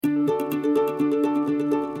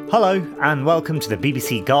Hello and welcome to the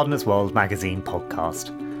BBC Gardener's World magazine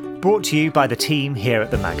podcast, brought to you by the team here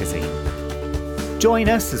at the magazine. Join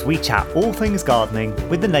us as we chat all things gardening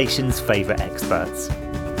with the nation's favourite experts.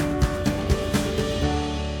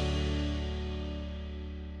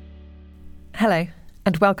 Hello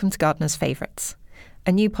and welcome to Gardener's Favourites,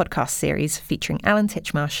 a new podcast series featuring Alan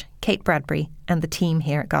Titchmarsh, Kate Bradbury and the team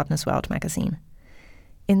here at Gardener's World magazine.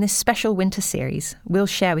 In this special winter series, we'll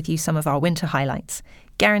share with you some of our winter highlights,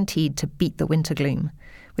 guaranteed to beat the winter gloom,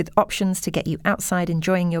 with options to get you outside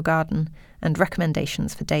enjoying your garden and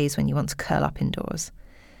recommendations for days when you want to curl up indoors.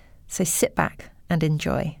 So sit back and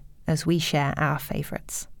enjoy as we share our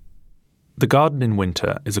favourites. The garden in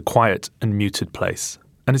winter is a quiet and muted place,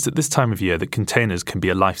 and it's at this time of year that containers can be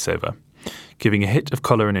a lifesaver, giving a hit of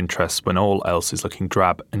colour and interest when all else is looking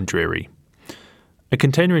drab and dreary. A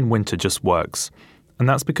container in winter just works, and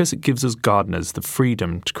that's because it gives us gardeners the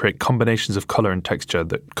freedom to create combinations of colour and texture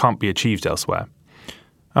that can't be achieved elsewhere.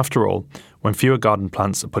 After all, when fewer garden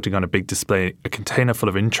plants are putting on a big display, a container full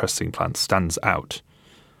of interesting plants stands out.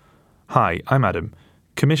 Hi, I'm Adam,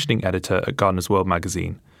 commissioning editor at Gardener's World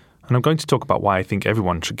magazine, and I'm going to talk about why I think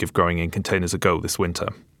everyone should give growing in containers a go this winter.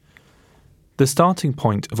 The starting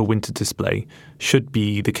point of a winter display should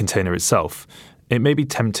be the container itself. It may be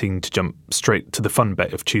tempting to jump straight to the fun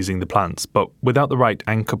bit of choosing the plants, but without the right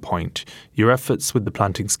anchor point, your efforts with the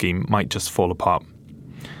planting scheme might just fall apart.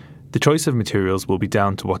 The choice of materials will be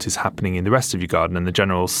down to what is happening in the rest of your garden and the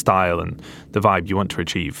general style and the vibe you want to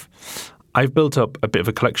achieve. I've built up a bit of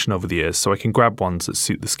a collection over the years so I can grab ones that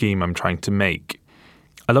suit the scheme I'm trying to make.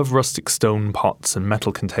 I love rustic stone pots and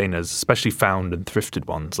metal containers, especially found and thrifted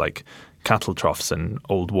ones like cattle troughs and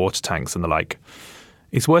old water tanks and the like.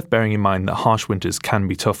 It's worth bearing in mind that harsh winters can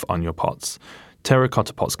be tough on your pots.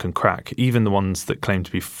 Terracotta pots can crack, even the ones that claim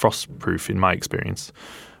to be frost-proof in my experience.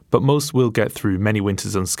 But most will get through many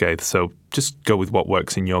winters unscathed, so just go with what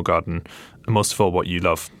works in your garden, and most of all what you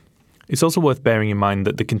love. It's also worth bearing in mind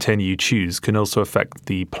that the container you choose can also affect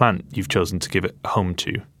the plant you've chosen to give it a home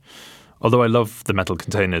to. Although I love the metal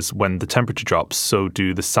containers, when the temperature drops, so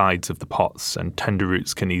do the sides of the pots, and tender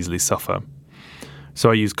roots can easily suffer. So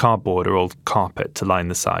I use cardboard or old carpet to line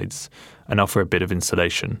the sides and offer a bit of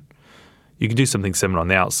insulation. You can do something similar on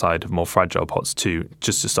the outside of more fragile pots too,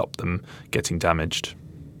 just to stop them getting damaged.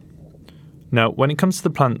 Now, when it comes to the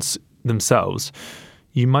plants themselves,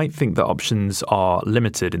 you might think that options are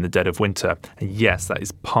limited in the dead of winter, and yes, that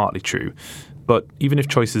is partly true. But even if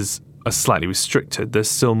choices are slightly restricted, there's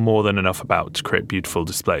still more than enough about to create beautiful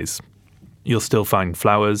displays. You'll still find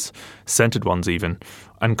flowers, scented ones even,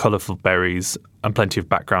 and colourful berries, and plenty of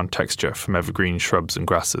background texture from evergreen shrubs and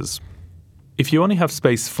grasses. If you only have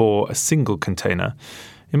space for a single container,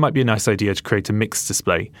 it might be a nice idea to create a mixed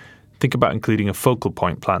display. Think about including a focal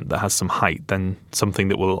point plant that has some height, then something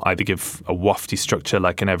that will either give a wafty structure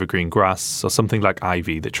like an evergreen grass, or something like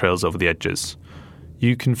ivy that trails over the edges.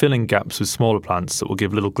 You can fill in gaps with smaller plants that will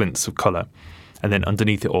give little glints of colour, and then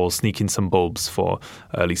underneath it all sneak in some bulbs for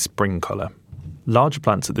early spring colour. Larger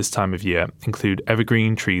plants at this time of year include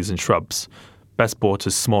evergreen trees and shrubs, best bought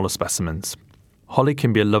as smaller specimens. Holly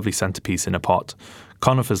can be a lovely centrepiece in a pot.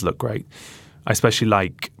 Conifers look great. I especially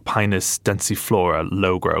like Pinus densiflora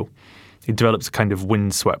low grow. It develops a kind of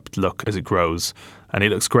windswept look as it grows, and it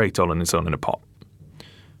looks great all on its own in a pot.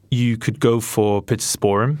 You could go for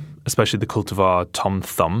Pittosporum, especially the cultivar Tom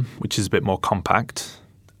Thumb, which is a bit more compact.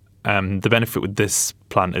 The benefit with this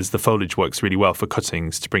plant is the foliage works really well for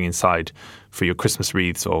cuttings to bring inside for your Christmas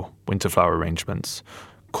wreaths or winter flower arrangements.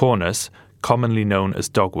 Cornus, commonly known as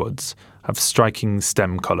dogwoods, have striking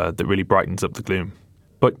stem colour that really brightens up the gloom.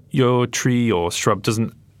 But your tree or shrub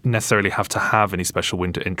doesn't necessarily have to have any special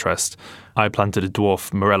winter interest. I planted a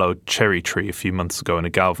dwarf Morello cherry tree a few months ago in a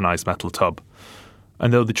galvanised metal tub.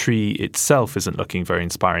 And though the tree itself isn't looking very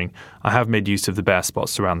inspiring, I have made use of the bare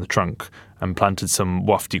spots around the trunk and planted some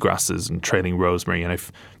wafty grasses and trailing rosemary, and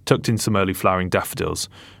I've tucked in some early flowering daffodils,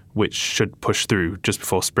 which should push through just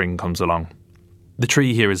before spring comes along. The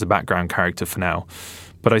tree here is a background character for now,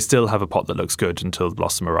 but I still have a pot that looks good until the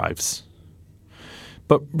blossom arrives.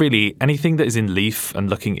 But really, anything that is in leaf and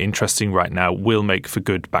looking interesting right now will make for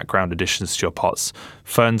good background additions to your pots.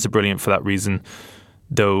 Ferns are brilliant for that reason,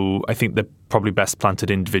 though I think they're probably best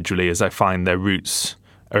planted individually, as I find their roots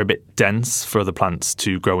are a bit dense for other plants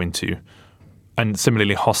to grow into. And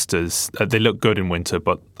similarly, hostas, they look good in winter,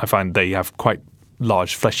 but I find they have quite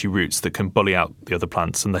large fleshy roots that can bully out the other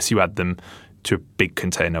plants unless you add them to a big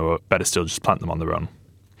container, or better still, just plant them on their own.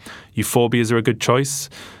 Euphorbias are a good choice,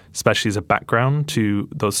 especially as a background to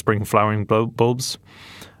those spring flowering bulbs.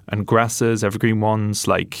 And grasses, evergreen ones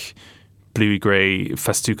like bluey-grey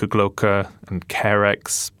Festuca glauca and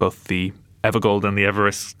Carex, both the Evergold and the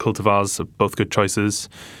Everest cultivars are both good choices.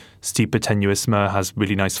 Stipa tenuissima has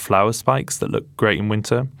really nice flower spikes that look great in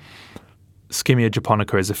winter. Skimmia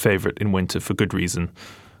japonica is a favourite in winter for good reason.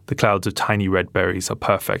 The clouds of tiny red berries are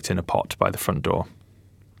perfect in a pot by the front door.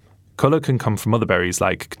 Colour can come from other berries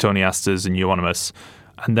like Cotoneasters and Euonymus,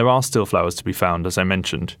 and there are still flowers to be found, as I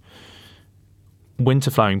mentioned.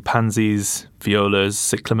 Winter flowering pansies, violas,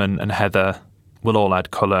 cyclamen and heather will all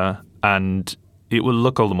add colour, and it will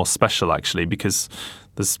look all the more special actually because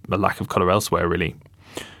there's a lack of colour elsewhere really.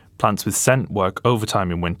 Plants with scent work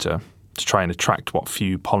overtime in winter to try and attract what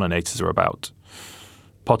few pollinators are about.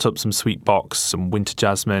 Pot up some sweet box, some winter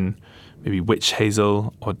jasmine, maybe witch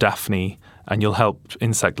hazel or daphne, and you'll help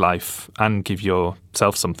insect life and give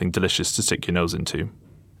yourself something delicious to stick your nose into.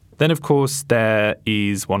 Then, of course, there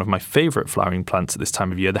is one of my favourite flowering plants at this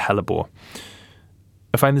time of year, the hellebore.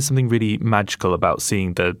 I find there's something really magical about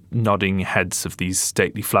seeing the nodding heads of these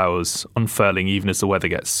stately flowers unfurling even as the weather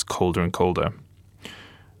gets colder and colder.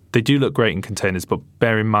 They do look great in containers, but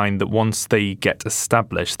bear in mind that once they get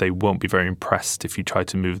established, they won't be very impressed if you try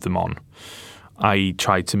to move them on. I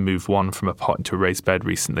tried to move one from a pot into a raised bed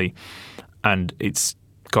recently, and it's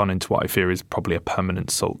gone into what I fear is probably a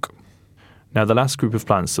permanent sulk. Now, the last group of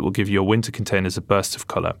plants that will give your winter containers a burst of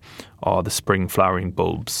colour are the spring flowering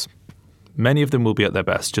bulbs. Many of them will be at their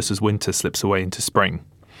best just as winter slips away into spring.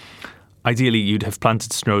 Ideally, you'd have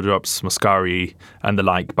planted snowdrops, muscari, and the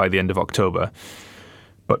like by the end of October.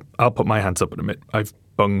 But I'll put my hands up and admit I've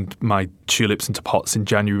bunged my tulips into pots in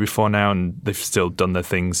January before now, and they've still done their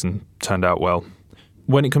things and turned out well.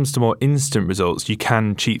 When it comes to more instant results, you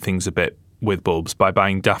can cheat things a bit with bulbs by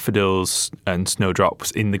buying daffodils and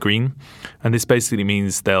snowdrops in the green. And this basically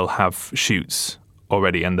means they'll have shoots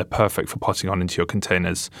already and they're perfect for potting on into your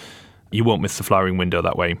containers. You won't miss the flowering window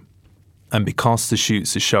that way. And because the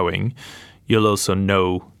shoots are showing, you'll also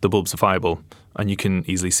know the bulbs are viable and you can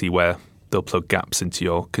easily see where they'll plug gaps into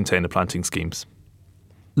your container planting schemes.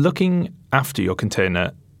 Looking after your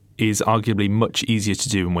container is arguably much easier to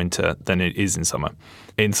do in winter than it is in summer.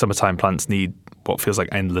 In summertime, plants need what feels like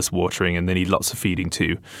endless watering and they need lots of feeding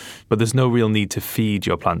too. But there's no real need to feed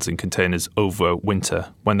your plants in containers over winter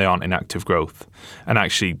when they aren't in active growth. And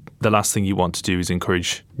actually, the last thing you want to do is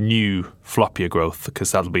encourage new, floppier growth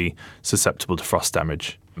because that'll be susceptible to frost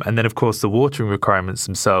damage. And then, of course, the watering requirements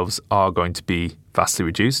themselves are going to be vastly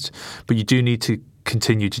reduced, but you do need to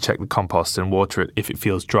continue to check the compost and water it if it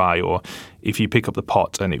feels dry or if you pick up the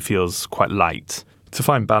pot and it feels quite light. To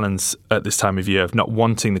find balance at this time of year of not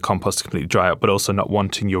wanting the compost to completely dry out, but also not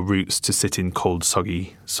wanting your roots to sit in cold,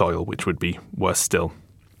 soggy soil, which would be worse still.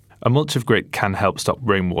 A mulch of grit can help stop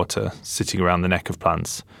rainwater sitting around the neck of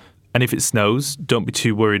plants. And if it snows, don't be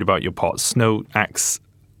too worried about your pot. Snow acts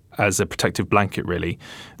as a protective blanket, really,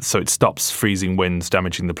 so it stops freezing winds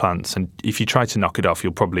damaging the plants. And if you try to knock it off,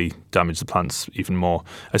 you'll probably damage the plants even more,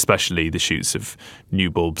 especially the shoots of new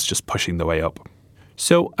bulbs just pushing their way up.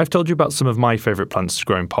 So I've told you about some of my favourite plants to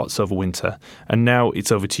grow in pots over winter, and now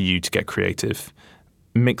it's over to you to get creative.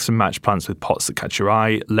 Mix and match plants with pots that catch your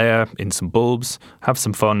eye, layer in some bulbs, have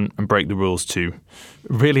some fun and break the rules too.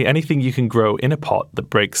 Really, anything you can grow in a pot that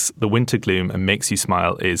breaks the winter gloom and makes you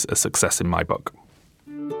smile is a success in my book.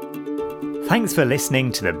 Thanks for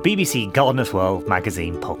listening to the BBC Gardener's World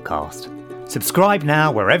magazine podcast. Subscribe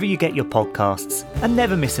now wherever you get your podcasts and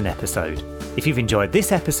never miss an episode. If you've enjoyed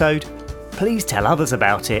this episode, please tell others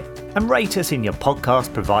about it and rate us in your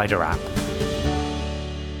podcast provider app.